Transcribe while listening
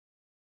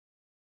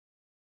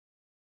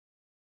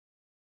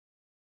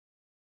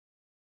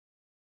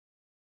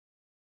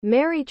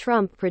Mary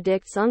Trump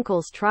predicts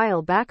uncle's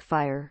trial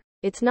backfire.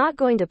 It's not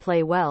going to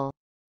play well.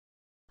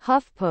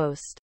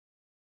 HuffPost.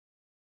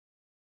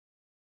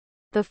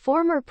 The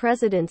former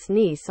president's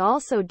niece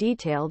also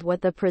detailed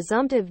what the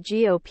presumptive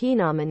GOP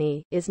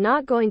nominee is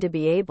not going to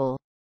be able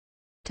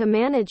to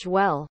manage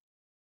well.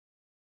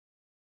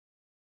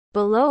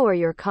 Below are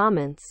your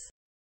comments.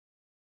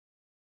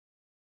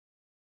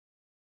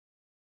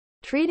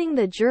 Treating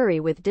the jury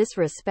with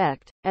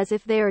disrespect, as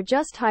if they are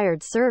just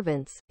hired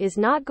servants, is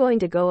not going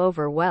to go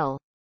over well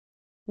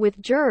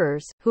with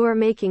jurors who are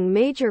making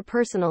major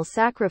personal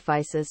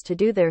sacrifices to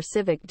do their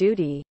civic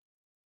duty.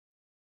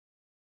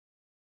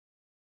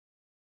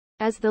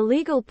 As the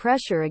legal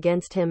pressure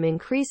against him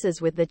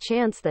increases with the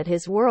chance that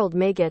his world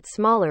may get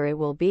smaller, it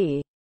will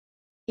be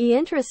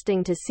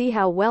interesting to see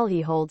how well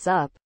he holds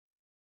up.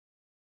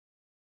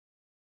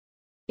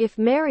 If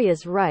Mary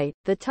is right,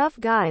 the tough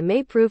guy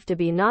may prove to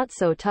be not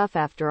so tough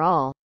after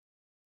all.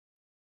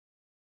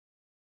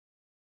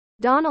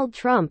 Donald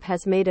Trump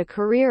has made a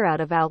career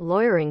out of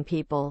out-lawyering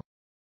people,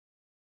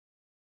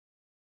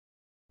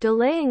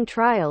 delaying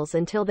trials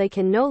until they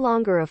can no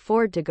longer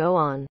afford to go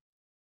on.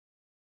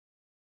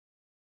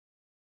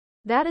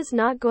 That is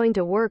not going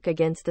to work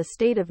against the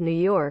state of New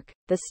York,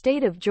 the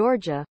state of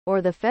Georgia,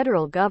 or the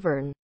federal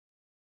government.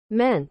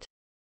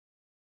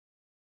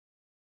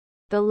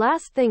 The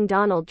last thing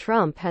Donald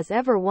Trump has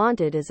ever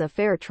wanted is a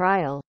fair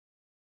trial.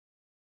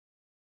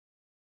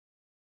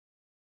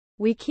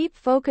 We keep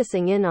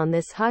focusing in on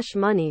this hush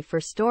money for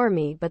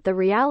Stormy, but the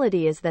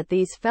reality is that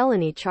these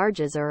felony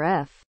charges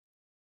are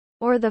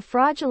or the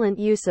fraudulent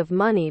use of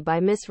money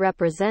by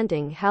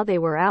misrepresenting how they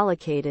were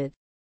allocated.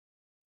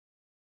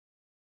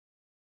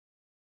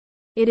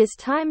 It is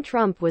time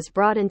Trump was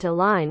brought into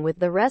line with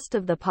the rest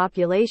of the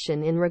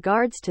population in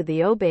regards to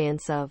the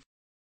obeyance of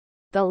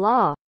the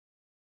law.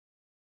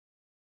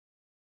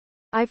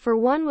 I for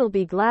one will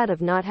be glad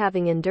of not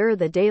having endure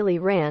the daily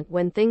rant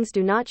when things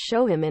do not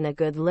show him in a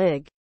good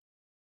lig.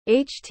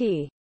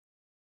 HT.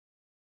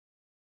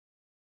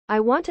 I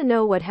want to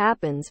know what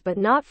happens, but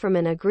not from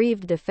an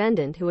aggrieved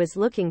defendant who is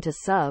looking to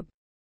sub.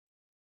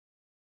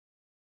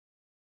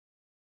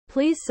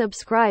 Please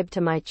subscribe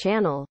to my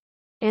channel.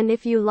 And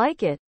if you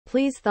like it,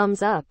 please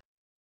thumbs up.